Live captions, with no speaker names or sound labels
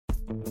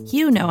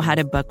You know how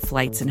to book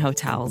flights and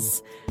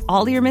hotels.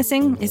 All you're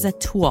missing is a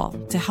tool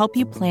to help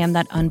you plan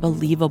that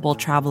unbelievable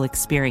travel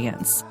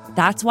experience.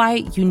 That's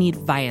why you need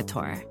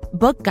Viator.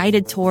 Book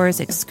guided tours,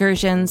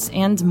 excursions,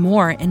 and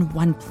more in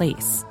one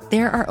place.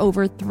 There are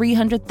over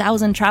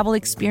 300,000 travel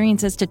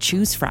experiences to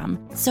choose from,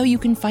 so you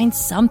can find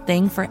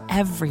something for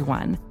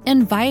everyone.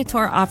 And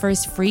Viator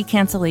offers free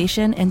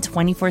cancellation and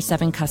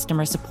 24/7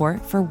 customer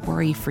support for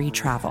worry-free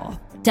travel.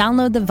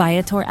 Download the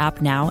Viator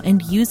app now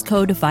and use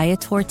code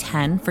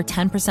Viator10 for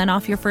 10%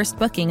 off your first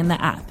booking in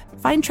the app.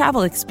 Find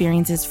travel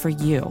experiences for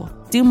you.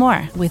 Do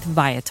more with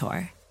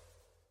Viator.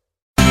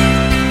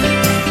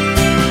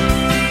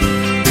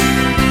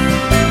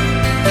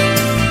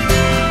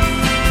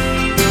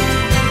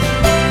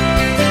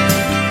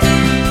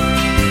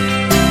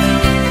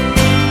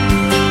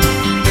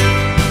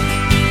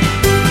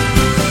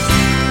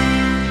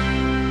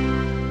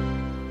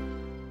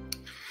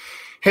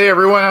 Hey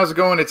everyone, how's it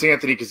going? It's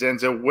Anthony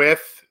Cosenza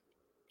with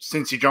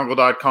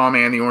CincyJungle.com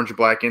and the Orange and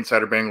Black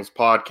Insider Bengals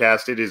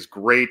podcast. It is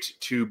great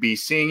to be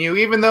seeing you,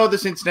 even though the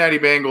Cincinnati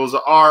Bengals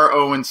are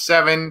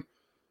 0-7.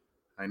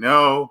 I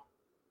know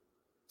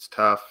it's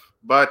tough,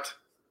 but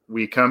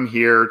we come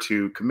here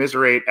to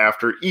commiserate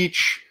after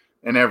each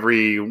and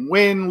every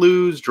win,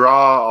 lose,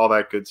 draw, all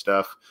that good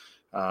stuff.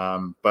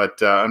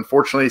 But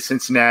unfortunately,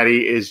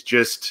 Cincinnati is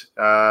just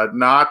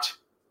not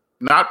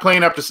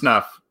playing up to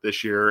snuff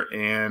this year,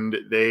 and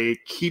they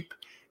keep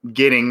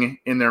getting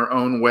in their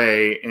own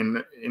way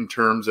in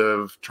terms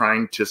of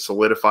trying to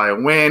solidify a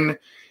win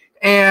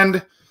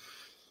and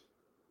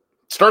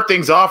start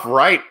things off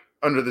right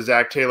under the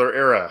Zach Taylor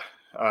era,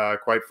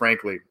 quite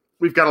frankly.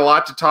 We've got a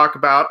lot to talk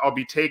about. I'll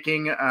be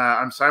taking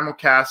I'm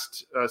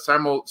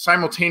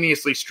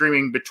simultaneously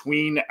streaming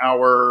between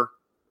our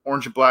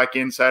Orange and Black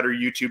Insider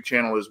YouTube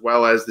channel as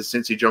well as the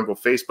Cincy Jungle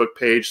Facebook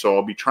page. So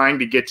I'll be trying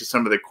to get to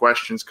some of the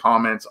questions,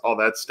 comments, all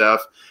that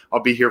stuff. I'll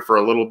be here for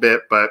a little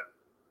bit, but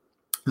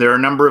there are a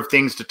number of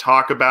things to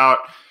talk about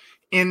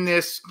in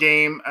this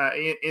game,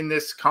 in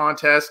this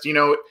contest. You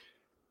know,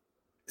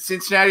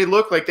 Cincinnati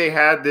looked like they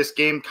had this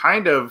game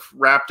kind of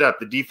wrapped up.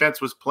 The defense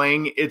was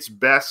playing its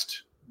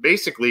best,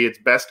 basically its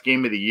best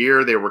game of the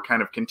year. They were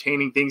kind of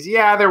containing things.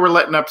 Yeah, they were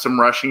letting up some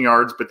rushing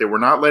yards, but they were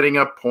not letting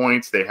up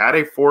points. They had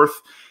a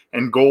 4th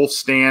and goal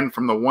stand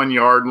from the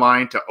 1-yard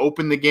line to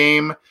open the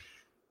game.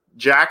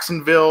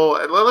 Jacksonville,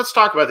 let's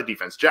talk about the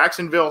defense.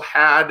 Jacksonville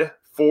had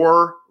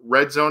 4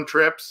 red zone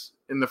trips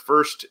in the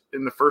first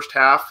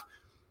half,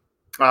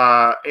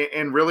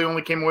 and really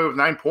only came away with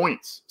 9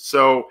 points.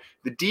 So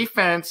the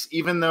defense,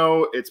 even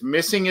though it's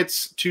missing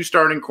its 2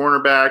 starting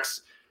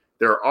cornerbacks,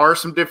 there are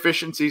some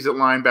deficiencies at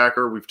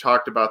linebacker. We've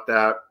talked about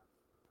that.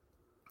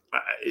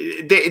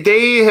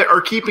 They are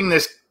keeping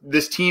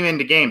this team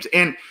into games,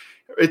 and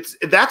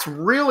that's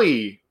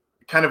really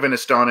kind of an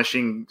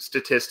astonishing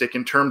statistic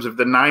in terms of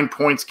the 9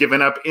 points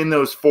given up in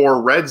those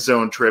 4 red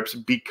zone trips,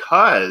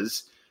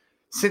 because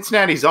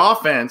Cincinnati's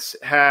offense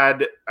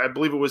had, I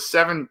believe it was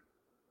 7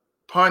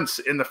 punts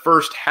in the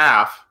first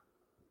half,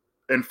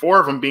 and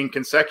 4 of them being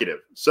consecutive.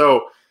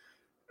 So,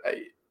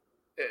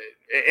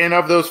 and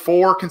of those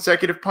 4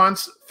 consecutive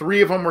punts,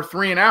 3 of them were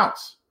 3 and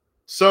outs.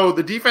 So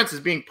the defense is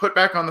being put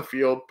back on the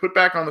field,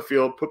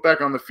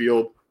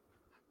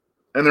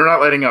 and they're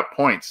not letting up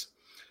points.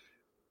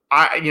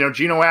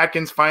 Geno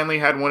Atkins finally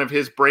had one of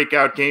his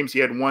breakout games. He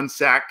had 1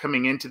 sack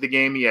coming into the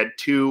game. He had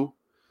 2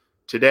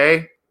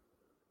 today.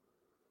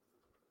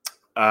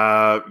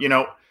 Sam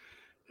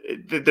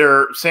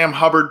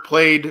Hubbard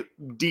played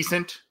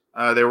decent.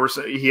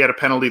 He had a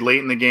penalty late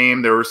in the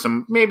game. There were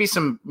some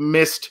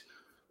missed,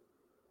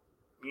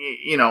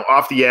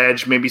 off the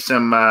edge, maybe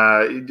some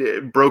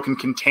broken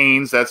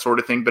contains, that sort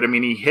of thing. But I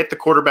mean, he hit the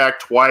quarterback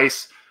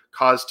twice,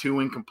 caused 2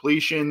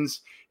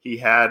 incompletions. He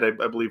had,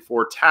 I believe,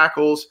 4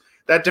 tackles.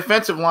 That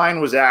defensive line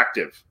was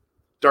active.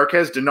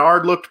 Darqueze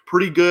Dennard looked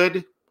pretty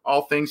good,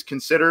 all things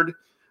considered.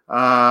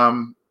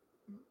 The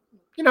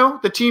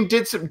team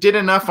did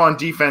enough on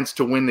defense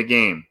to win the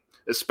game,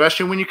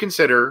 especially when you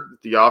consider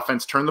the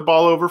offense turned the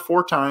ball over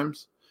 4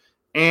 times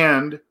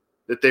and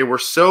that they were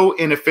so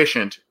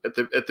inefficient at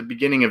the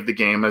beginning of the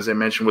game, as I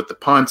mentioned, with the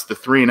punts, the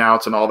 3 and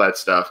outs, and all that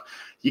stuff.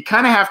 You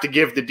kind of have to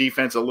give the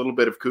defense a little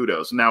bit of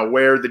kudos. Now,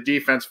 where the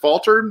defense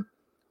faltered,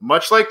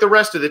 much like the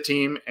rest of the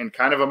team, and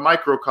kind of a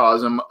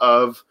microcosm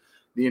of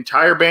the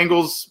entire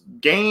Bengals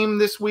game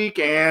this week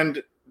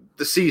and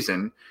the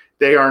season,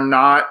 they are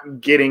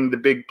not getting the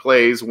big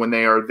plays when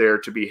they are there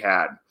to be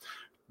had.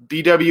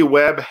 B.W.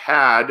 Webb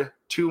had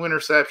 2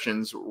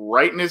 interceptions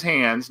right in his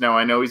hands. Now,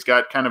 I know he's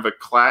got kind of a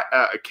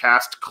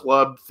cast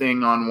club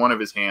thing on one of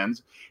his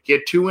hands. He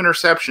had 2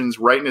 interceptions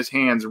right in his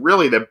hands,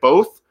 really, that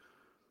both,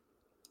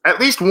 at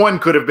least one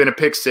could have been a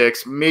pick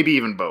six, maybe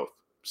even both.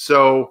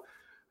 So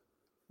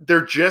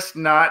they're just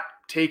not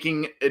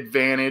taking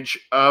advantage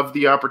of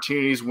the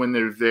opportunities when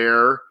they're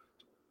there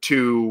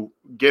to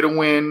get a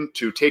win,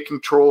 to take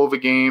control of a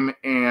game.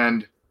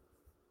 And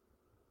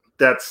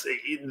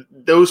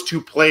those 2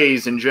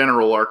 plays in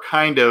general are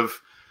kind of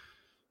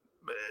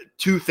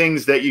two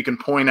things that you can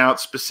point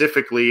out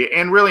specifically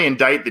and really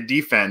indict the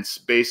defense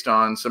based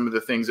on some of the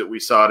things that we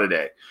saw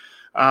today.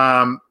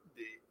 I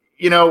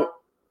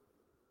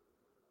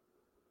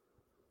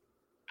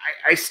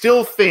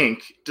still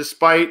think,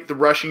 despite the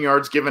rushing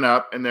yards given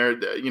up, and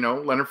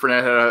Leonard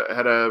Fournette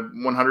had a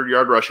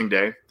 100-yard rushing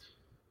day.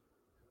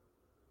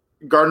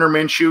 Gardner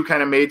Minshew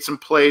kind of made some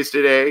plays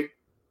today.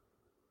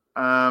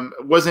 I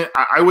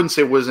wouldn't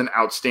say wasn't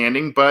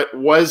outstanding, but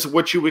was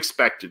what you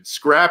expected.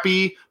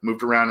 Scrappy,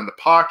 moved around in the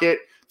pocket,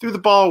 threw the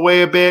ball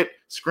away a bit,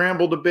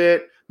 scrambled a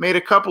bit, made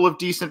a couple of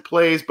decent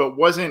plays, but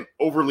wasn't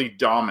overly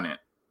dominant.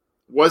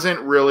 Wasn't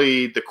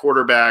really the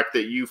quarterback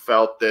that you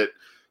felt that,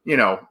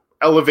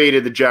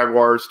 elevated the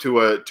Jaguars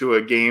to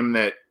a game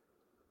that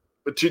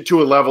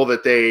to a level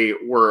that they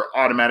were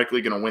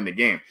automatically going to win the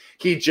game.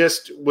 He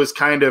just was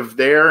kind of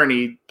there, and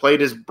he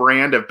played his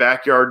brand of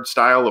backyard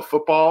style of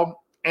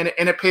football, and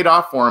it paid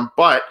off for him.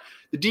 But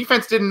the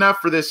defense did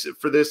enough for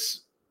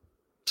this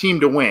team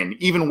to win,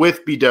 even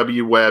with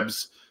BW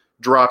Webb's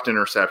dropped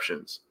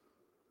interceptions.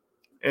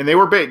 And they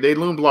were big. They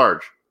loomed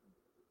large.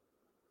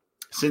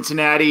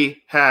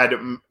 Cincinnati had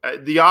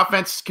the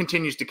offense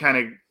continues to kind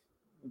of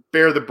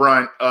bear the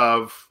brunt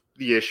of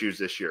the issues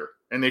this year,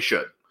 and they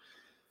should.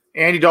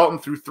 Andy Dalton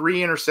threw 3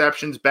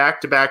 interceptions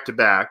back to back to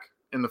back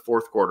in the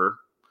fourth quarter,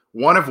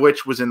 one of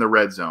which was in the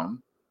red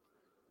zone.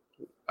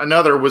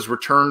 Another was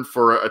returned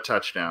for a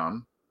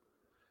touchdown.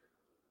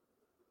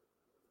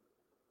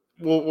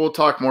 We'll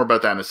talk more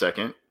about that in a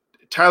second.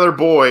 Tyler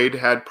Boyd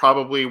had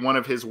probably one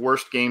of his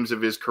worst games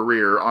of his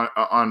career.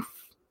 On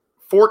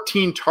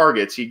 14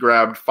 targets, he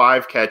grabbed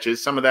 5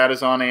 catches. Some of that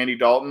is on Andy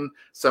Dalton.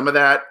 Some of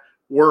that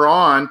were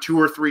on 2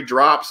 or 3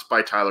 drops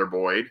by Tyler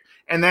Boyd.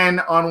 And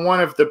then on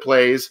one of the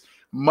plays,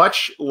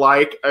 much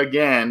like,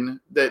 again,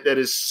 that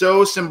is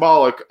so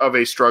symbolic of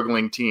a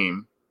struggling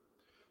team,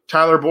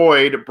 Tyler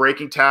Boyd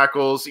breaking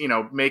tackles,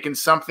 making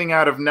something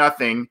out of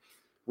nothing,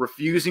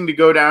 refusing to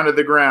go down to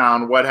the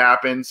ground. What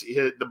happens?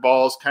 The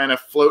ball's kind of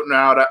floating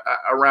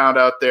around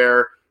out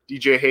there.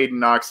 DJ Hayden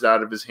knocks it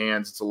out of his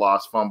hands. It's a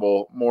lost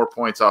fumble. More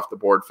points off the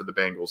board for the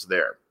Bengals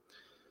there.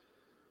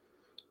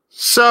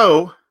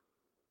 So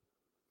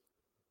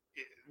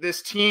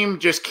this team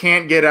just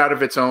can't get out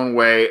of its own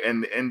way,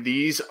 and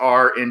these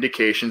are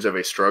indications of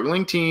a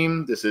struggling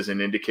team. This is an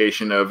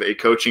indication of a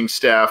coaching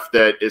staff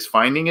that is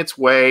finding its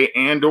way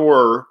and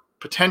or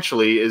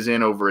potentially is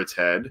in over its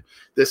head.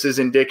 This is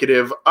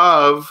indicative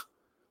of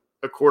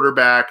a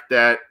quarterback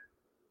that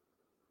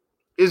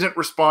isn't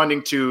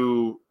responding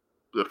to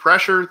the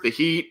pressure, the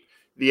heat,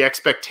 the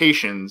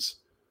expectations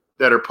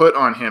that are put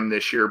on him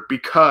this year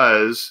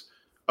because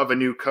of a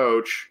new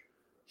coach.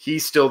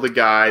 He's still the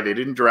guy. They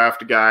didn't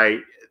draft a guy.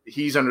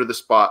 He's under the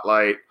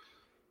spotlight.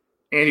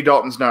 Andy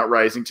Dalton's not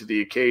rising to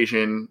the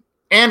occasion.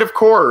 And, of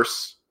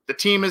course, the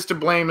team is to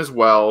blame as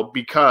well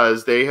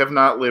because they have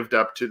not lived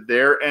up to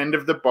their end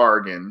of the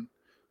bargain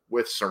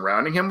with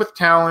surrounding him with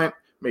talent,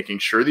 making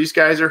sure these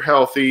guys are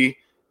healthy,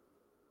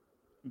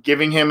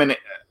 giving him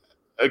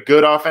a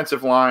good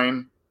offensive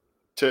line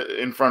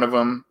in front of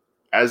him,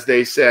 as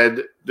they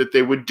said that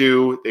they would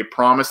do. They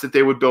promised that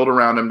they would build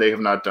around him. They have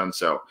not done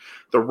so.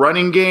 The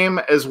running game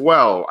as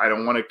well. I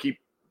don't want to keep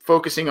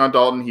focusing on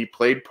Dalton. He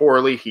played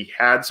poorly. He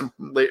had some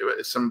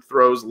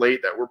throws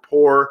late that were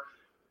poor.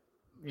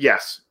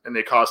 Yes, and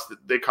they cost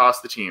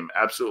the team.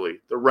 Absolutely.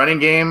 The running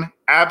game,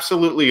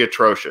 absolutely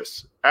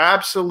atrocious.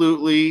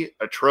 Absolutely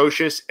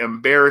atrocious,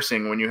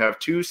 embarrassing when you have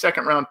 2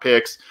 second-round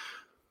picks.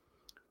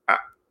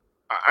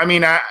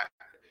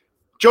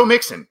 Joe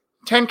Mixon,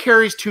 10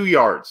 carries, 2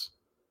 yards.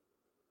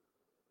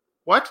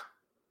 What?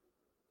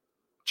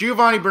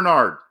 Giovanni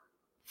Bernard,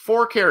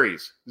 4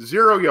 carries,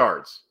 0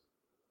 yards.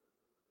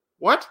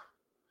 What?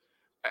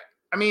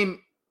 I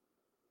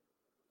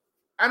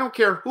don't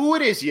care who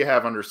it is you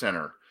have under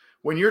center.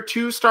 When your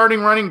 2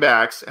 starting running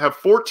backs have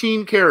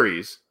 14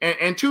 carries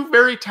and 2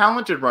 very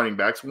talented running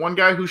backs, one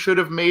guy who should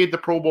have made the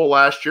Pro Bowl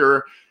last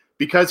year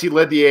because he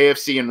led the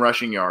AFC in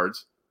rushing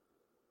yards,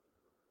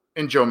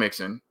 and Joe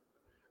Mixon.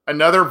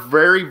 Another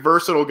very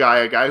versatile guy,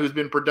 a guy who's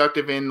been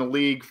productive in the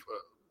league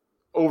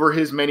over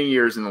his many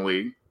years in the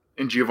league,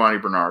 in Giovanni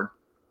Bernard.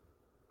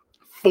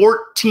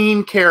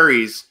 14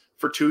 carries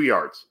for 2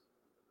 yards.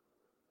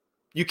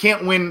 You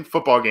can't win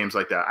football games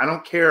like that. I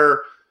don't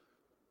care.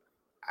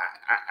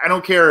 I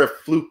don't care if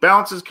fluke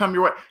bounces come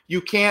your way.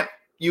 You can't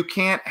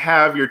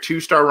have your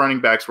 2-star running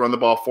backs run the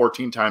ball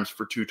 14 times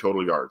for 2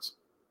 total yards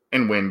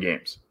and win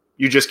games.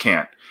 You just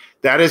can't.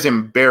 That is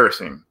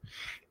embarrassing.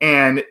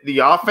 And the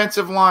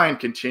offensive line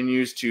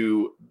continues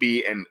to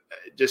be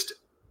just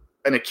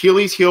an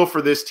Achilles heel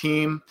for this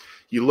team.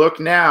 You look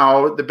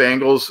now, the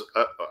Bengals,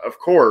 of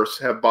course,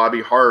 have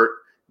Bobby Hart,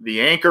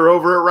 the anchor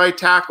over at right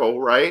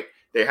tackle, right?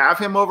 They have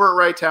him over at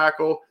right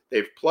tackle.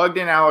 They've plugged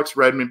in Alex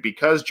Redmond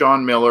because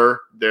John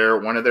Miller,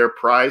 one of their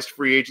prized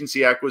free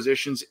agency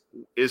acquisitions,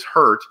 is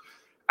hurt.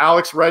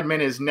 Alex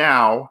Redmond is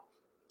now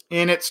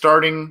in at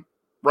starting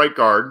right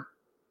guard.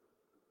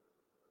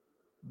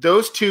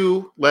 Those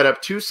two led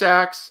up 2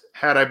 sacks,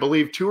 had, I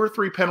believe, 2 or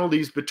 3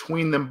 penalties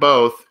between them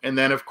both. And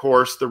then, of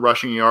course, the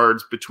rushing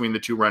yards between the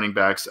 2 running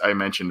backs I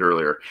mentioned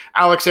earlier.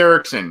 Alex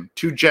Erickson,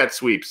 2 jet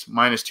sweeps,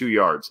 -2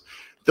 yards.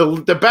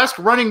 The best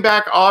running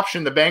back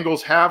option the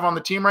Bengals have on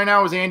the team right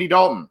now is Andy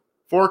Dalton.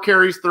 4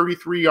 carries,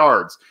 33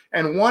 yards.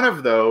 And one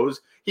of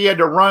those, he had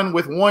to run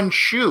with one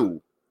shoe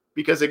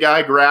because a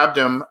guy grabbed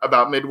him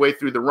about midway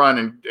through the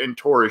run and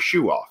tore his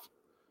shoe off.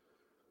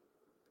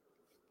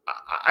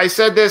 I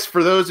said this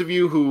for those of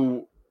you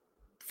who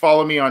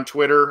follow me on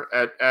Twitter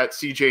at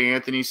CJ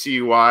Anthony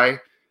CUI.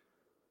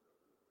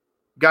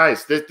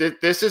 Guys,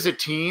 this is a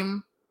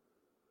team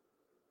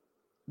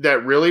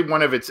that really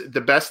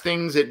the best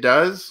things it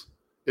does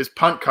is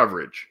punt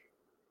coverage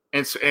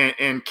and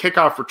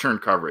kickoff return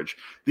coverage.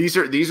 These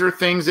are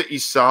things that you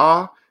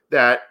saw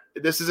that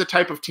this is a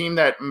type of team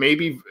that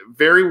maybe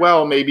very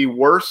well may be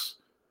worse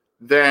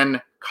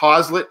than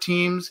Coslet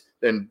teams,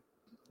 than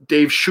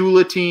Dave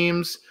Shula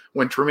teams.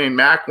 When Tremaine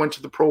Mack went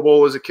to the Pro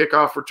Bowl as a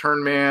kickoff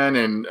return man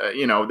and,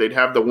 they'd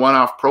have the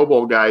one-off Pro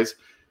Bowl guys,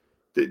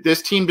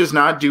 this team does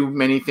not do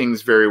many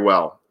things very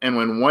well. And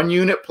when one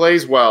unit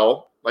plays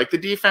well, like the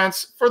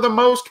defense, for the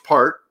most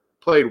part,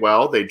 played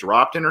well, they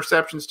dropped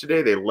interceptions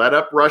today, they let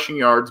up rushing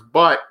yards,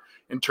 but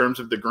in terms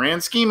of the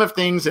grand scheme of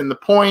things and the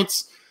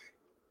points,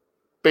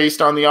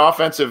 based on the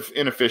offensive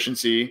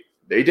inefficiency,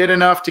 they did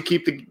enough to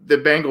keep the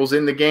Bengals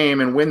in the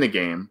game and win the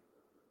game.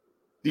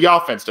 The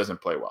offense doesn't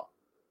play well.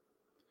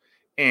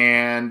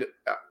 And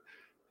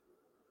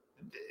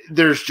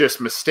there's just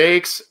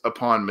mistakes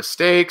upon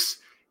mistakes.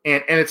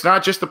 And it's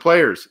not just the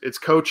players, it's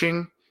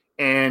coaching.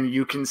 And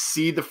you can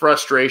see the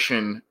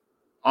frustration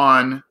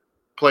on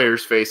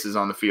players' faces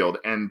on the field.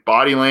 And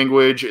body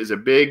language is a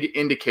big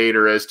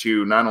indicator as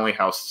to not only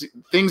how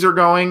things are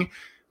going,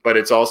 but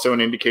it's also an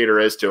indicator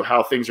as to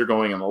how things are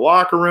going in the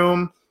locker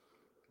room,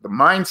 the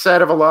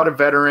mindset of a lot of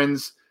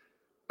veterans.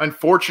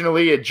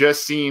 Unfortunately, it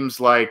just seems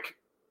like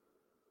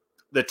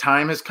the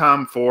time has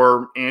come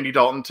for Andy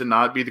Dalton to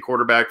not be the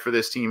quarterback for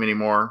this team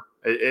anymore.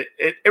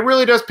 It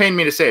really does pain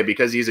me to say,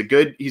 because he's a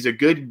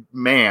good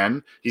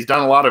man. He's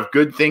done a lot of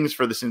good things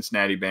for the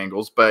Cincinnati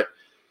Bengals, but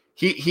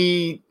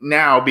he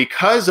now,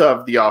 because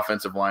of the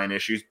offensive line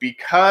issues,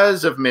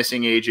 because of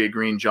missing AJ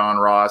Green, John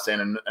Ross,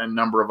 and a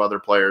number of other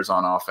players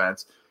on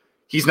offense,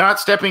 he's not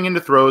stepping into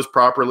throws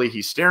properly.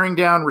 He's staring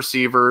down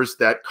receivers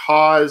that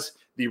cause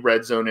the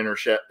red zone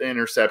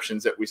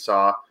interceptions that we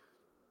saw.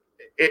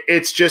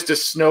 It's just a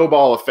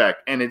snowball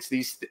effect, and it's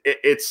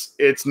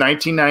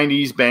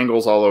 1990s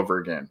Bengals all over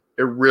again.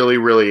 It really,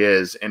 really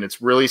is, and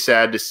it's really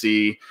sad to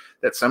see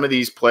that some of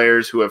these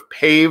players who have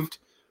paved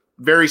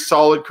very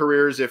solid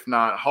careers, if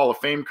not Hall of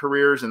Fame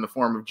careers, in the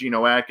form of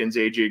Geno Atkins,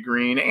 AJ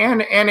Green,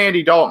 and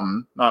Andy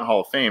Dalton, not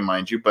Hall of Fame,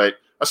 mind you, but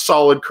a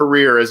solid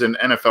career as an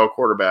NFL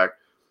quarterback.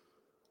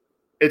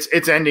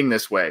 It's ending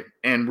this way,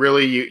 and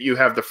really, you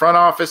have the front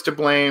office to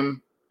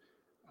blame.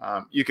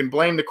 You can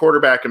blame the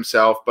quarterback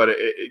himself, but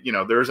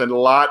there's a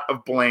lot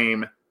of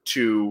blame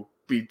to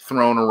be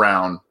thrown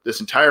around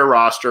this entire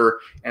roster,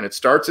 and it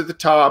starts at the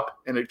top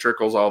and it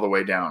trickles all the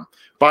way down.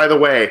 By the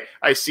way,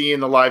 I see in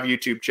the live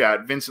YouTube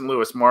chat, Vincent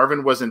Lewis,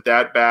 Marvin wasn't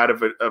that bad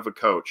of a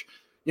coach.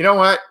 You know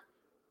what?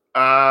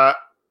 I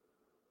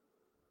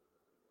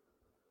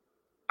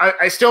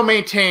still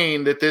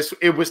maintain that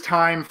it was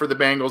time for the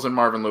Bengals and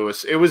Marvin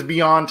Lewis. It was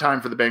beyond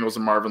time for the Bengals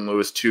and Marvin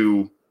Lewis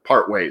to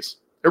part ways.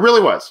 It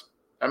really was.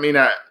 I mean,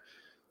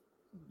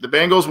 the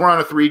Bengals were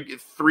on a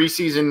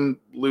three-season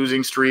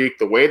losing streak.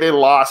 The way they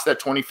lost that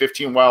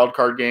 2015 wild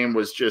card game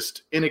was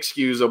just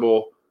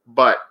inexcusable.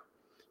 But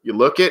you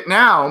look at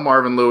now,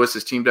 Marvin Lewis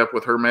has teamed up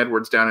with Herm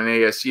Edwards down in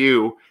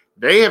ASU.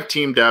 They have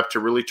teamed up to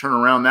really turn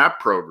around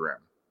that program.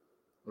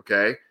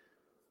 Okay?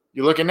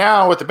 You look at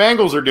now what the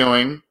Bengals are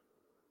doing.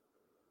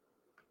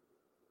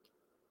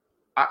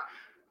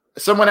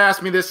 Someone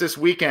asked me this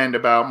weekend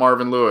about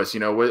Marvin Lewis.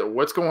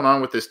 What's going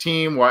on with this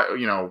team? Why,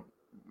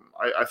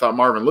 I thought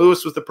Marvin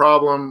Lewis was the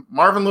problem.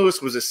 Marvin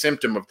Lewis was a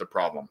symptom of the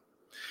problem.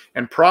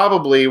 And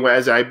probably,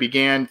 as I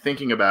began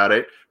thinking about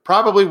it,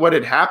 probably what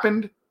had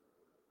happened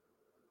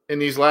in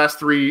these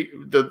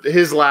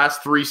his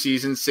last 3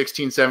 seasons,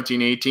 16,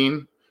 17,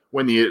 18,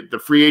 when the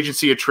free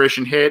agency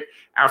attrition hit,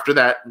 after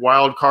that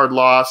wild card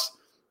loss,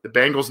 the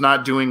Bengals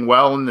not doing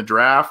well in the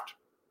draft,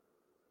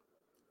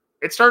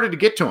 it started to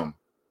get to him.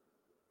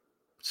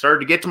 It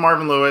started to get to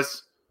Marvin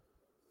Lewis,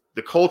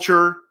 the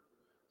culture,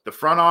 the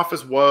front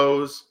office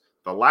woes,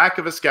 the lack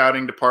of a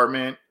scouting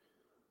department,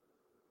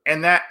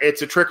 and that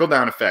it's a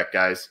trickle-down effect,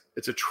 guys.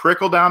 It's a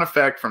trickle-down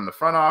effect from the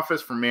front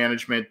office, from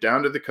management,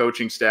 down to the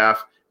coaching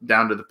staff,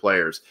 down to the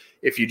players.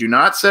 If you do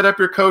not set up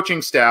your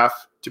coaching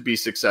staff to be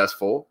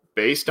successful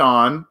based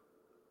on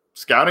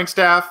scouting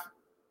staff,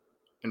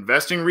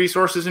 investing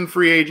resources in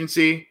free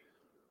agency,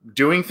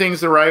 doing things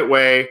the right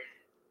way,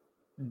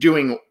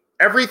 doing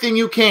everything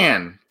you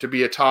can to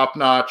be a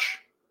top-notch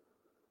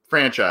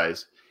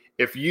franchise,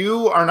 if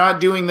you are not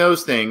doing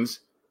those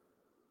things,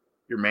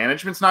 your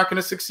management's not going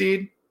to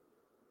succeed.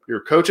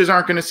 Your coaches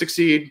aren't going to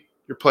succeed.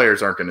 Your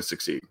players aren't going to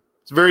succeed.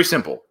 It's very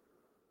simple.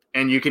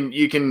 And you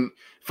can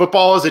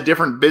football is a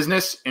different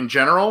business in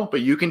general,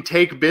 but you can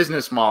take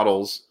business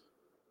models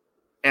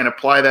and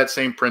apply that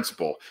same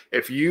principle.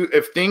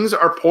 If things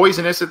are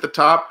poisonous at the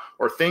top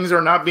or things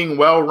are not being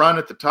well run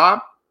at the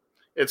top,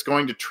 it's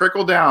going to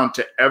trickle down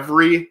to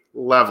every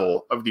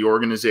level of the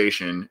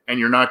organization, and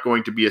you're not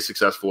going to be a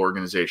successful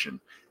organization.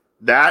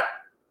 That's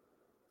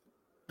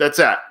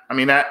that. I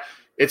mean, that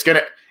it's going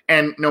to,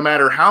 and no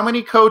matter how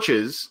many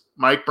coaches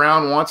Mike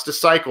Brown wants to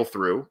cycle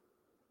through,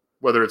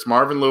 whether it's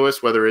Marvin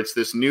Lewis, whether it's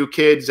this new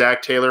kid,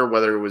 Zach Taylor,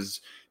 whether it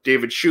was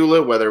David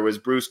Shula, whether it was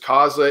Bruce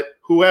Coslett,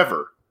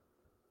 whoever,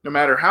 no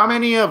matter how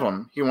many of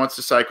them he wants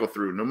to cycle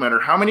through, no matter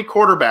how many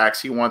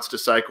quarterbacks he wants to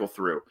cycle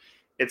through,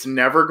 it's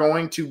never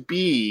going to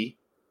be,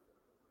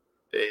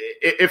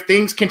 if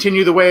things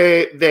continue the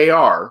way they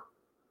are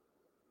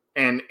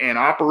and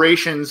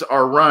operations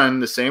are run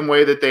the same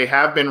way that they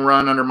have been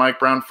run under Mike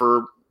Brown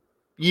for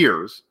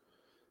years,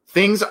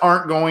 things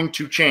aren't going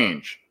to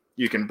change.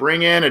 You can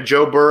bring in a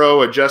Joe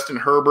Burrow, a Justin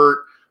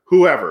Herbert,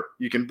 whoever.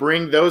 You can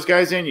bring those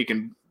guys in. You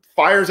can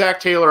fire Zach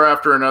Taylor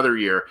after another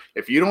year.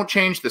 If you don't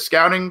change the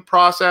scouting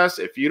process,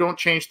 if you don't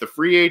change the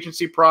free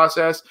agency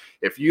process,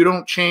 if you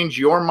don't change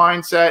your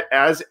mindset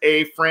as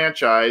a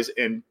franchise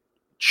and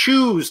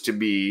choose to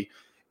be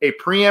a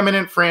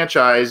preeminent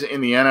franchise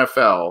in the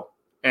NFL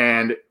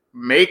and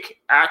make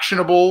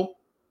actionable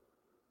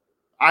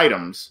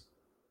items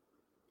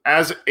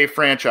as a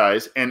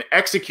franchise and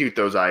execute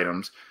those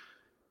items,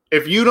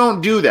 if you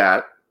don't do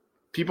that,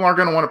 people aren't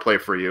going to want to play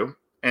for you.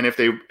 And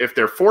if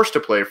they're forced to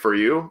play for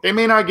you, they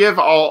may not give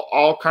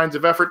all kinds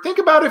of effort. Think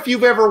about if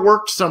you've ever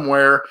worked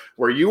somewhere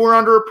where you were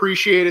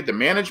underappreciated, the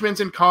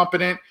management's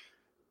incompetent,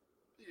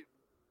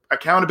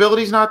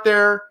 accountability's not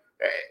there.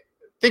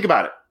 Think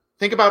about it.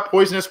 Think about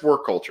poisonous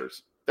work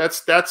cultures.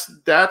 That's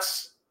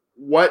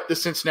what the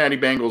Cincinnati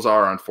Bengals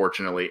are,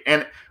 unfortunately.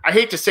 And I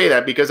hate to say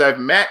that because I've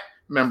met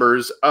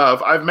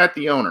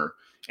the owner,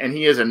 and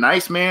he is a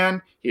nice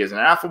man. He is an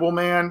affable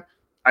man.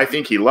 I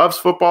think he loves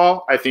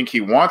football. I think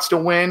he wants to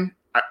win.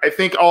 I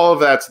think all of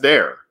that's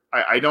there.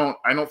 I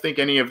don't think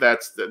any of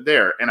that's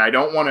there. And I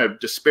don't want to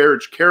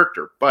disparage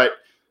character, but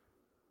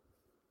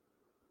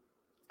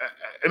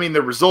I mean,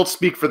 the results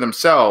speak for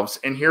themselves.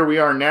 And here we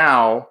are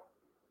now,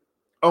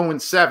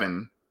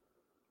 0-7,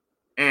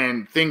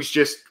 and things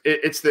just,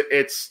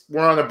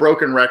 we're on a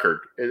broken record.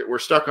 We're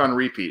stuck on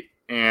repeat.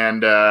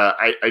 And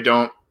I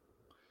don't,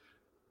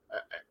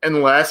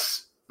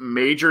 unless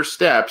major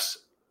steps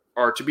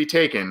are to be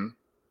taken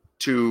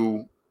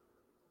to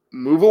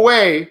move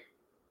away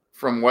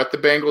from what the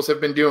Bengals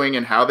have been doing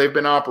and how they've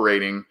been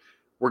operating,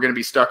 we're going to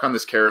be stuck on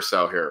this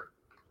carousel here.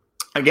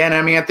 Again,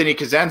 I'm Anthony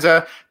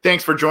Cosenza.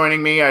 Thanks for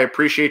joining me. I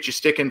appreciate you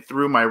sticking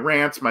through my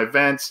rants, my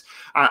vents.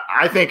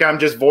 I think I'm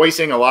just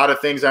voicing a lot of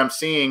things I'm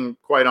seeing,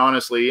 quite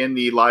honestly, in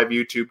the live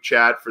YouTube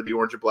chat for the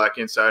Orange and Black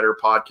Insider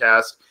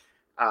podcast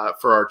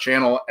for our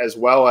channel, as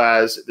well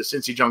as the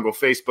Cincy Jungle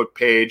Facebook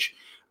page.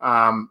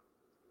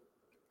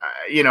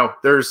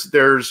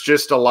 There's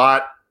just a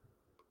lot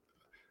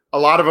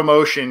of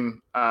emotion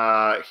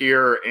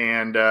here,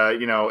 and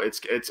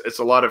it's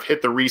a lot of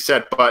hit the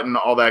reset button,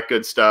 all that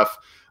good stuff.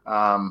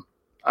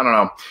 I don't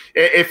know.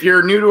 If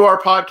you're new to our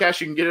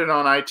podcast, you can get it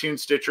on iTunes,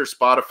 Stitcher,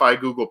 Spotify,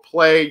 Google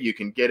Play. You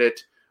can get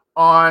it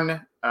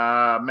on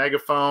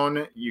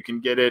Megaphone. You can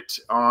get it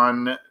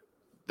on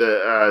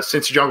the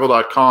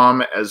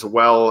cincyjungle.com, as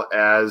well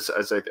as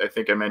I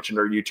think I mentioned,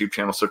 our YouTube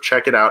channel. So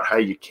check it out how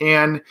you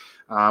can.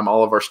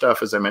 All of our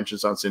stuff, as I mentioned,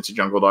 is on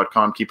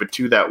cincyjungle.com. Keep it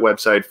to that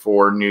website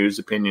for news,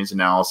 opinions,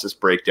 analysis,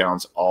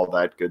 breakdowns, all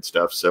that good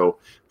stuff. So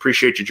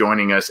appreciate you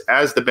joining us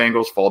as the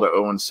Bengals fall to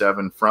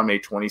 0-7 from a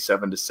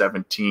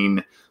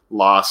 27-17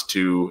 loss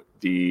to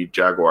the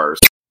Jaguars.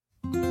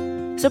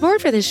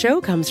 Support for this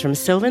show comes from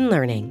Sylvan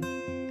Learning.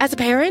 As a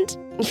parent,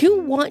 you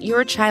want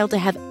your child to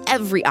have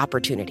every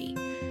opportunity,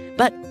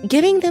 but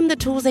giving them the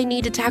tools they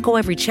need to tackle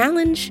every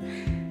challenge,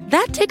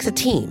 that takes a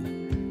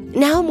team.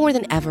 Now more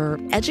than ever,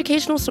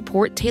 educational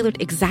support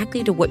tailored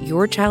exactly to what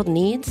your child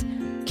needs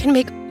can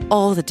make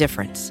all the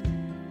difference.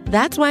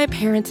 That's why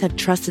parents have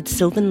trusted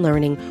Sylvan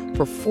Learning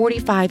for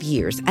 45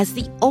 years as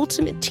the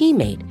ultimate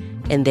teammate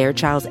in their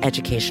child's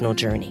educational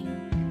journey,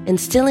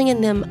 instilling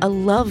in them a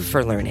love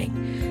for learning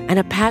and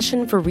a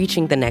passion for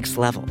reaching the next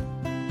level.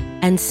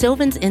 And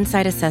Sylvan's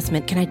Insight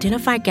Assessment can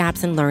identify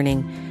gaps in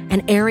learning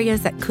and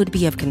areas that could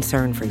be of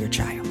concern for your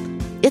child.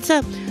 It's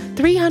a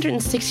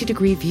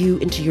 360-degree view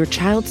into your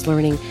child's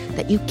learning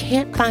that you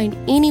can't find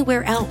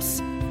anywhere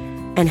else,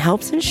 and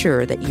helps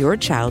ensure that your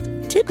child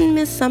didn't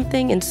miss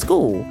something in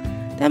school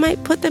that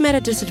might put them at a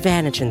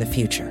disadvantage in the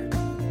future.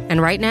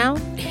 And right now,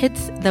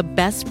 it's the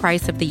best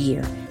price of the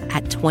year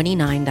at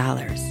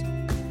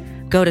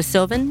 $29. Go to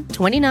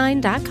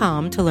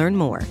sylvan29.com to learn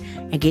more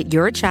and get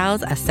your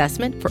child's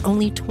assessment for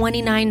only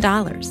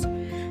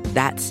 $29.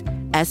 That's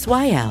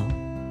SYLVAN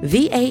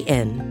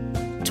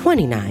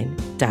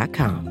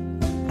 29.com.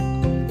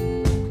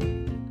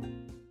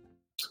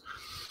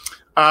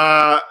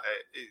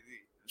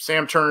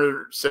 Sam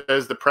Turner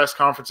says the press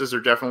conferences are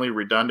definitely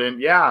redundant.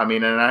 Yeah, I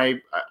mean, and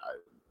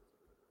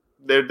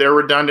they're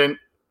redundant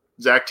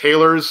Zach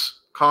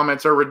Taylor's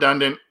comments are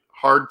redundant,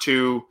 hard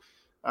to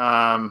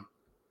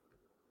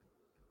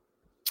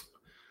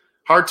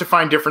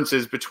find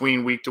differences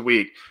between week to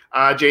week.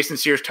 Jason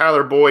Sears,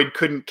 Tyler Boyd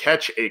couldn't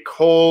catch a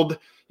cold.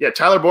 Yeah,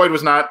 Tyler Boyd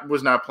was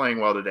not playing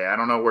well today. I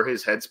don't know where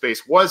his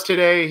headspace was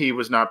today. He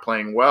was not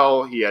playing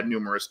well. He had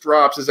numerous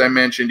drops, as I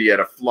mentioned. He had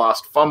a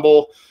lost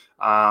fumble.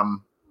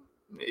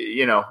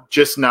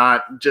 Just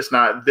not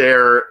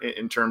there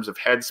in terms of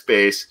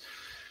headspace.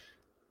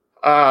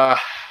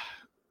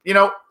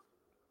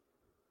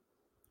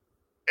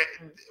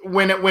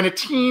 When a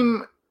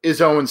team is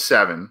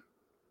 0-7,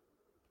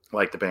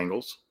 like the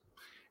Bengals,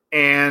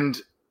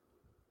 and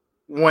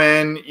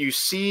when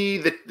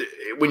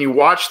you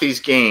watch these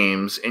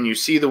games and you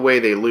see the way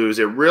they lose,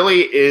 it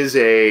really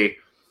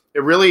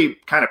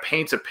kind of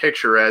paints a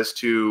picture as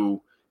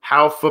to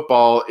how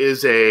football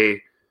is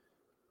a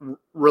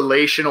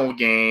relational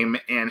game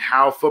and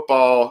how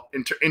football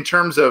in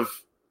terms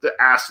of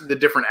the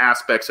different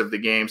aspects of the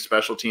game,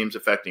 special teams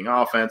affecting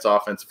offense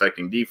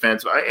affecting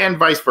defense, and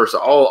vice versa,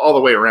 all the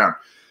way around.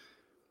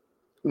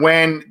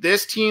 When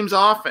this team's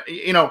offense,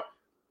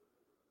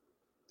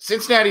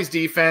 Cincinnati's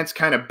defense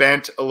kind of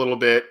bent a little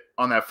bit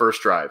on that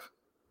first drive.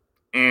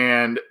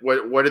 And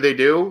what did they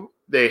do?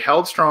 They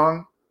held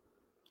strong.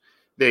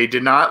 They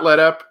did not let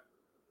up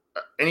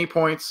any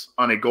points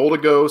on a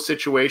goal-to-go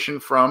situation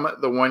from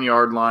the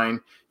 1-yard line.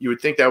 You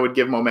would think that would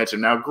give momentum.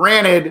 Now,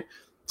 granted,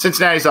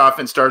 Cincinnati's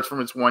offense starts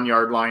from its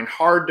 1-yard line.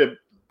 Hard to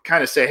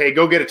kind of say, hey,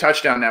 go get a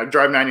touchdown now.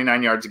 Drive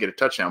 99 yards to get a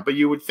touchdown. But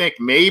you would think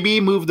maybe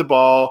move the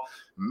ball,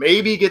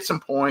 maybe get some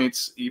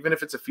points, even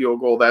if it's a field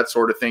goal, that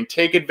sort of thing.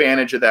 Take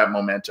advantage of that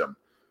momentum.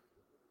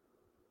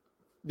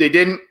 They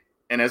didn't.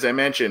 And as I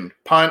mentioned,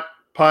 punt.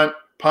 3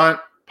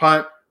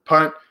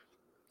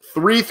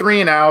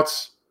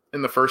 3-and-outs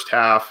in the first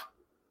half.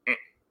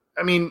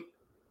 I mean,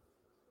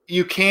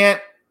 you can't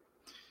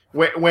 –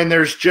 when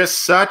there's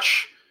just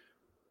such –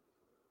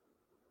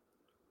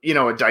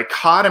 a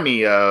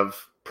dichotomy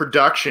of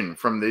production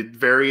from the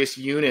various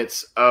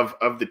units of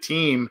the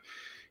team,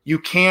 you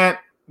can't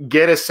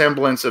get a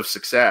semblance of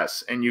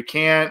success, and you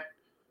can't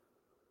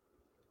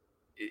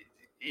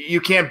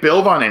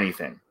build on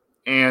anything.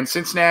 And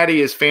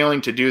Cincinnati is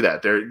failing to do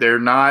that. They're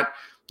not,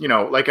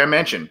 like I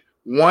mentioned,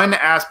 one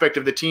aspect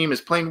of the team is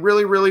playing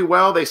really, really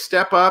well. They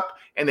step up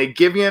and they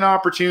give you an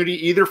opportunity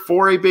either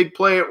for a big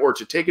play or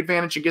to take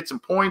advantage and get some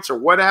points or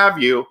what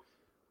have you,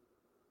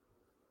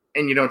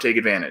 and you don't take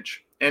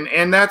advantage.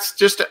 And that's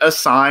just a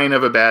sign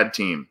of a bad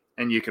team.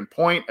 And you can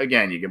point to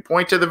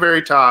the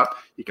very top.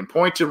 You can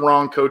point to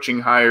wrong coaching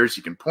hires.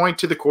 You can point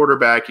to the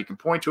quarterback. You can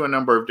point to a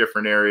number of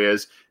different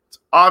areas. It's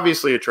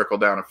obviously a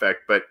trickle-down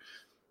effect, but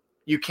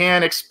you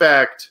can't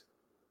expect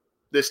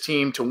this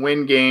team to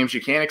win games.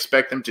 You can't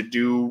expect them to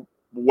do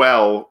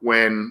well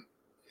when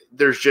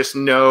there's just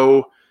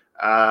no,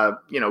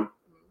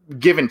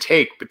 give and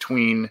take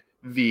between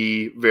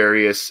the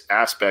various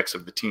aspects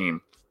of the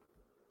team.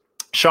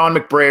 Sean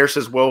McBrayer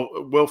says,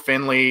 Will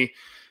Finley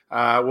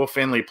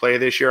play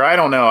this year? I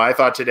don't know. I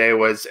thought today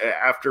was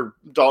after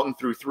Dalton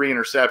threw 3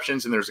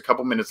 interceptions and there's a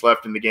couple minutes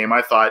left in the game.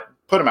 I thought,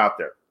 put him out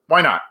there.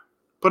 Why not?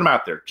 Put him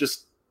out there.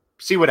 Just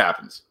see what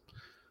happens.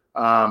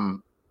 I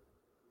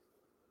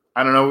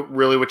don't know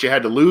really what you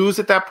had to lose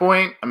at that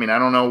point. I mean, I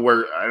don't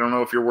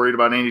know if you're worried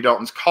about Andy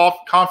Dalton's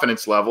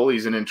confidence level.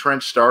 He's an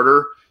entrenched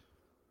starter.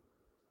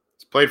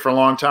 He's played for a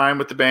long time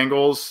with the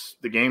Bengals.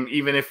 The game,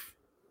 even if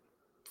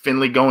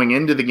Finley going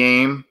into the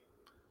game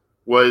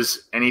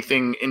was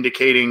anything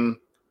indicating,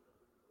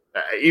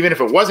 even if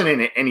it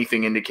wasn't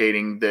anything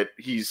indicating that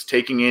he's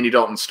taking Andy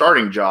Dalton's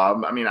starting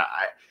job, I mean,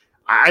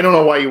 I don't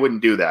know why you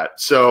wouldn't do that.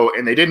 So,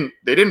 and they didn't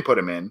put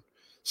him in.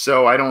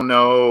 So I don't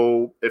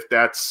know if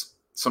that's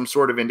some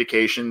sort of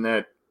indication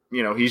that,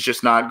 he's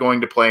just not going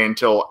to play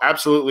until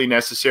absolutely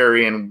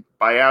necessary. And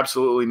by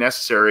absolutely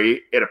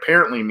necessary, it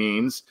apparently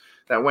means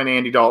that when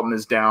Andy Dalton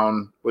is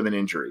down with an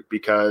injury,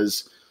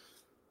 because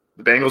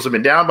the Bengals have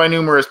been down by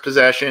numerous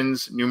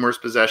possessions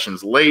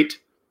late.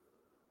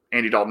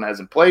 Andy Dalton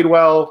hasn't played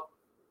well.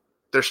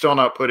 They're still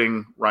not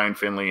putting Ryan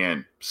Finley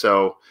in.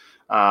 So,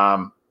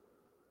 I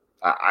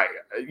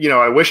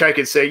wish I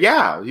could say,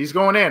 yeah, he's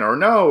going in, or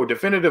no,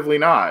 definitively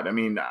not. I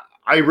mean,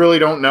 I really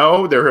don't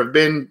know. There have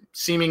been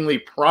seemingly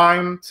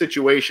prime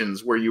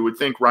situations where you would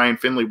think Ryan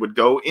Finley would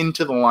go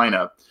into the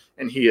lineup,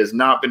 and he has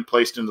not been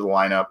placed into the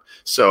lineup.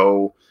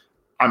 So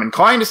I'm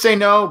inclined to say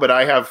no, but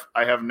I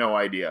have no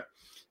idea.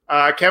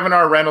 Kevin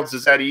R. Reynolds,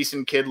 does that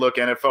Eason kid look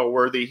NFL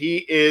worthy?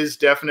 He is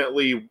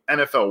definitely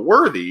NFL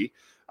worthy.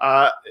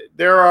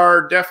 There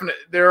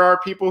are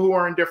people who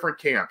are in different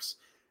camps.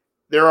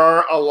 There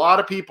are a lot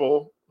of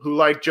people who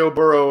like Joe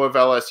Burrow of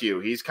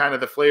LSU. He's kind of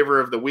the flavor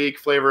of the week,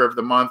 flavor of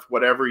the month,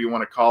 whatever you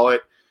want to call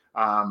it.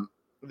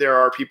 There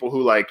are people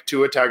who like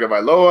Tua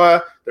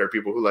Tagovailoa. There are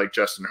people who like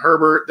Justin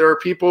Herbert. There are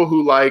people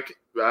who like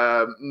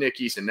Nick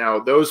Eason. Now,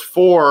 those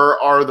 4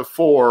 are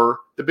the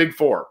big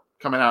 4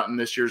 coming out in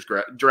this year's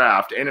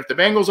draft. And if the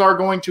Bengals are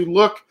going to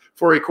look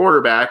for a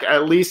quarterback,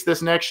 at least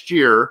this next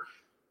year,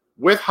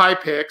 with high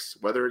picks,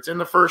 whether it's in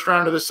the first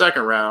round or the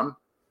second round,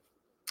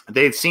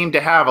 they seem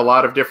to have a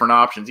lot of different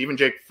options. Even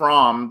Jake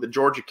Fromm, the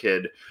Georgia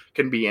kid,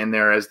 can be in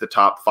there as the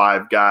top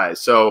 5 guys.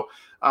 So,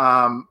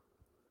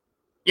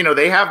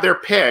 they have their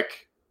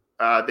pick.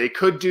 They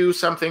could do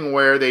something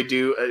where they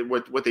do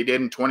what they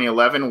did in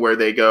 2011, where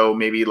they go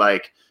maybe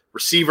like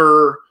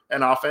receiver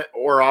and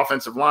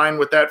offensive line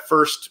with that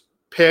first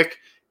pick,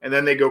 and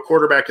then they go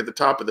quarterback at the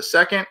top of the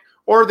second.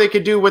 Or they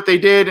could do what they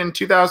did in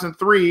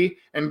 2003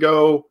 and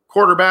go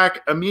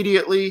quarterback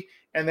immediately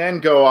and then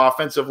go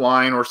offensive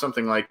line or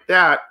something like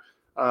that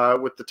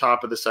with the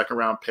top of the second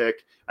round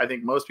pick. I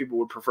think most people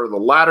would prefer the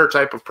latter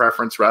type of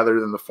preference rather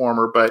than the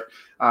former, but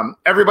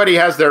everybody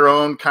has their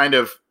own kind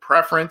of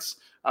preference.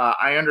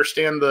 I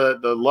understand the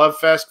love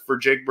fest for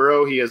Jake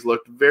Burrow. He has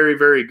looked very,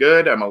 very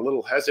good. I'm a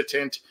little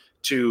hesitant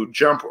to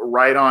jump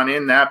right on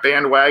in that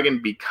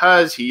bandwagon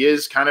because he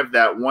is kind of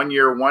that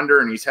one-year wonder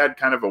and he's had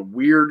kind of a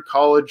weird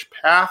college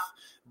path,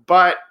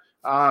 but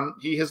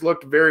he has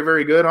looked very,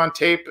 very good on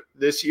tape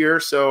this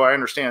year, so I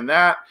understand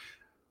that.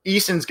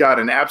 Eason's got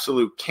an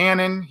absolute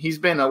cannon. He's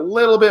been a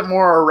little bit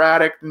more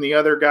erratic than the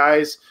other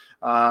guys,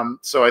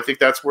 so I think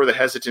that's where the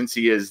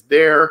hesitancy is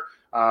there.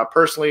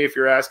 Personally, if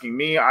you're asking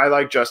me, I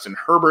like Justin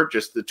Herbert,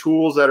 just the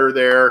tools that are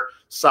there,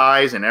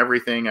 size and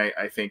everything.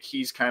 I think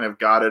he's kind of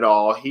got it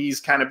all. He's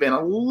kind of been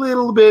a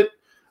little bit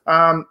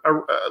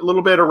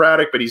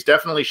erratic, but he's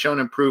definitely shown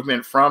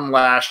improvement from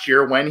last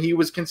year when he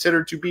was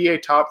considered to be a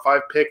top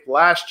 5 pick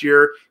last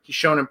year. He's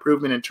shown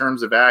improvement in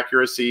terms of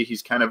accuracy.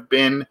 He's kind of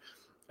been,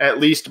 at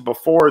least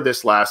before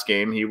this last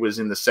game, he was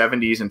in the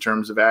 70s in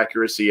terms of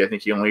accuracy. I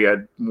think he only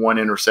had 1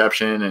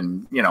 interception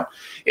and,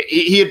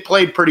 he had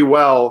played pretty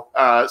well.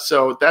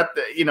 So that,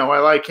 I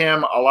like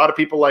him. A lot of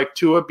people like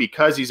Tua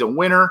because he's a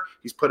winner.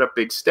 He's put up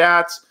big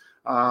stats.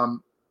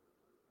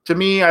 To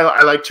me,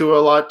 I like Tua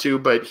a lot too,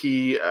 but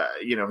he,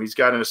 he's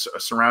got a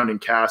surrounding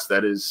cast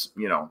that is,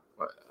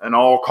 an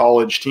all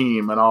college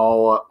team, an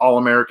all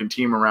American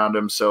team around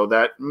him. So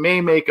that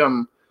may make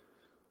him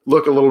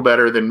look a little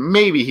better than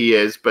maybe he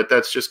is, but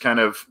that's just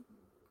kind of,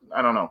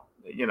 I don't know,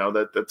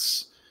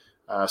 that's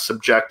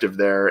subjective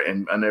there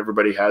and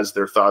everybody has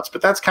their thoughts,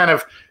 but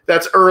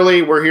that's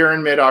early. We're here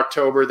in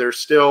mid-October. There's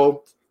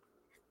still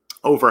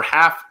over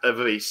half of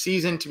a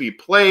season to be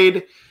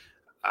played.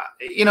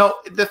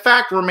 The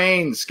fact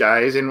remains,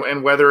 guys,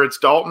 and whether it's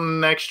Dalton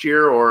next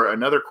year or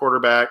another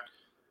quarterback,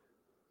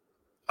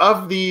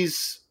 of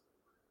these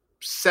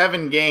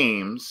 7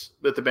 games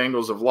that the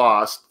Bengals have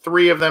lost,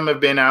 3 of them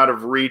have been out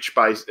of reach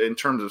in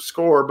terms of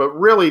score. But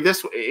really,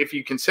 if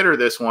you consider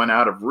this one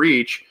out of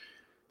reach,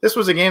 this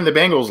was a game the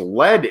Bengals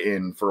led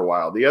in for a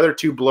while. The other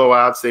 2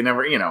 blowouts, they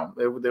never,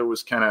 it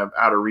was kind of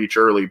out of reach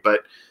early.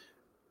 But,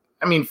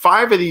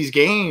 5 of these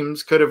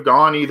games could have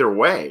gone either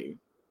way.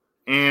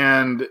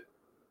 And,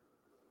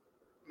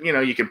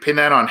 you can pin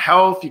that on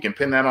health. You can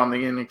pin that on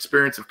the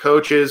inexperience of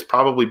coaches,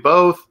 probably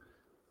both.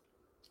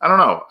 I don't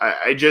know.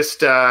 I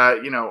just,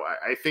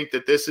 I think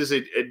that this is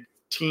a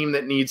team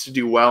that needs to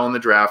do well in the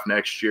draft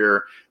next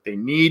year. They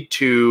need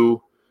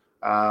to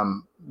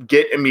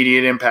get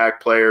immediate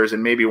impact players,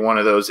 and maybe one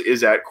of those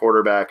is at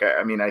quarterback.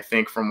 I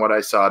think from what I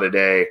saw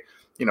today,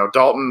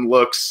 Dalton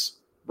looks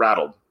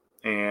rattled.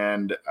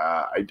 And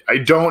I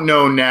don't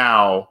know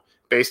now,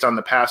 based on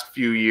the past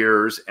few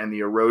years and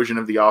the erosion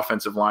of the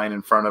offensive line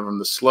in front of him,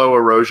 the slow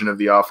erosion of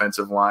the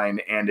offensive line,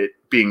 and it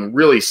being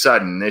really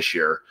sudden this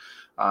year.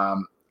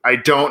 I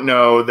don't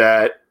know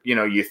that,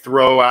 you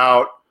throw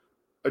out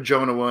a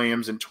Jonah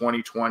Williams in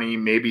 2020,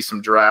 maybe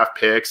some draft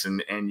picks,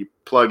 and you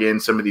plug in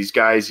some of these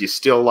guys you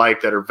still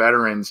like that are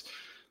veterans.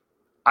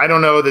 I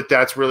don't know that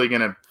that's really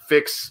going to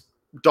fix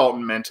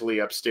Dalton mentally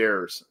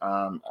upstairs.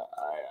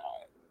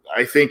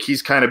 I think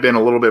he's kind of been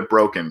a little bit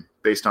broken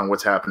based on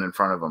what's happened in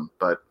front of him,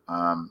 but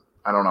I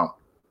don't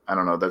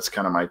know. That's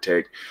kind of my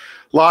take.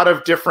 A lot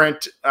of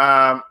different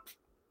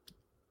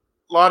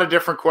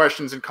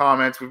questions and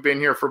comments. We've been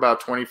here for about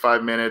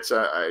 25 minutes.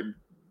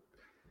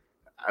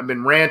 I've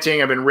been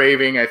ranting. I've been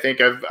raving. I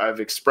think I've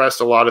expressed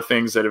a lot of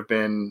things that have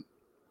been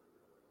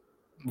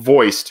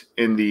voiced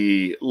in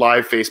the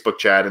live Facebook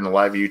chat and the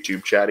live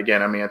YouTube chat.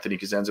 Again, I'm Anthony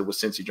Cosenza with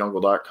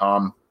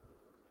CincyJungle.com.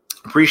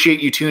 Appreciate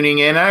you tuning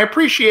in. I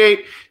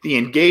appreciate the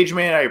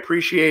engagement. I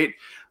appreciate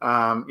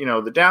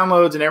the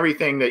downloads and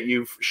everything that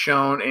you've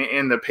shown,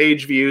 and the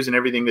page views and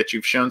everything that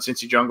you've shown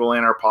Cincy Jungle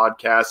and our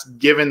podcast,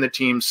 given the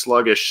team's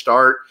sluggish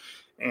start.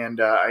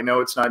 And I know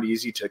it's not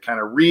easy to kind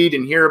of read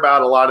and hear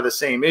about a lot of the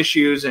same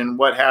issues and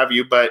what have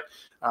you, but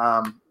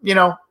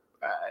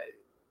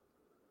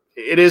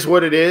it is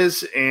what it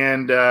is.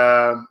 And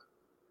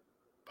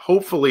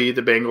hopefully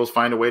the Bengals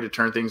find a way to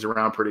turn things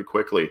around pretty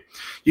quickly.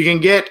 You can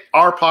get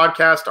our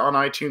podcast on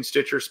iTunes,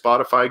 Stitcher,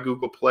 Spotify,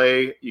 Google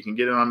Play. You can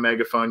get it on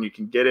Megaphone. You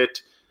can get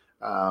it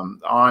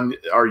on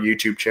our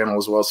YouTube channel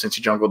as well,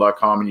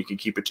 CincyJungle.com, and you can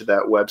keep it to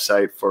that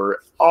website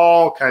for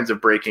all kinds of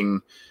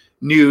breaking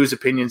news,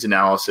 opinions,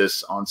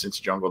 analysis on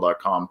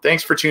CincyJungle.com.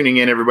 Thanks for tuning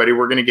in, everybody.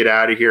 We're going to get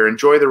out of here.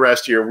 Enjoy the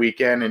rest of your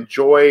weekend.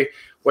 Enjoy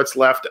what's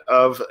left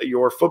of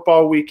your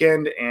football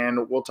weekend,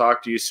 and we'll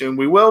talk to you soon.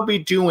 We will be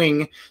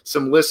doing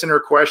some listener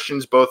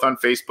questions both on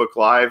Facebook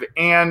Live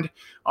and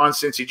on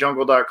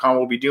CincyJungle.com.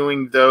 We'll be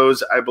doing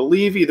those, I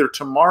believe, either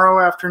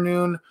tomorrow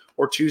afternoon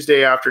or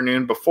Tuesday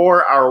afternoon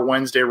before our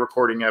Wednesday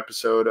recording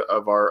episode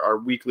of our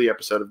weekly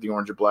episode of the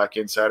Orange and Black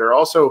Insider.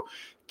 Also,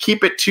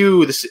 keep it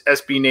to the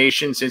SB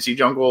Nation Cincy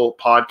Jungle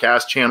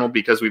podcast channel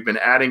because we've been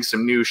adding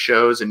some new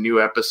shows and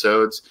new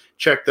episodes.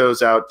 Check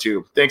those out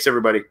too. Thanks,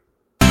 everybody.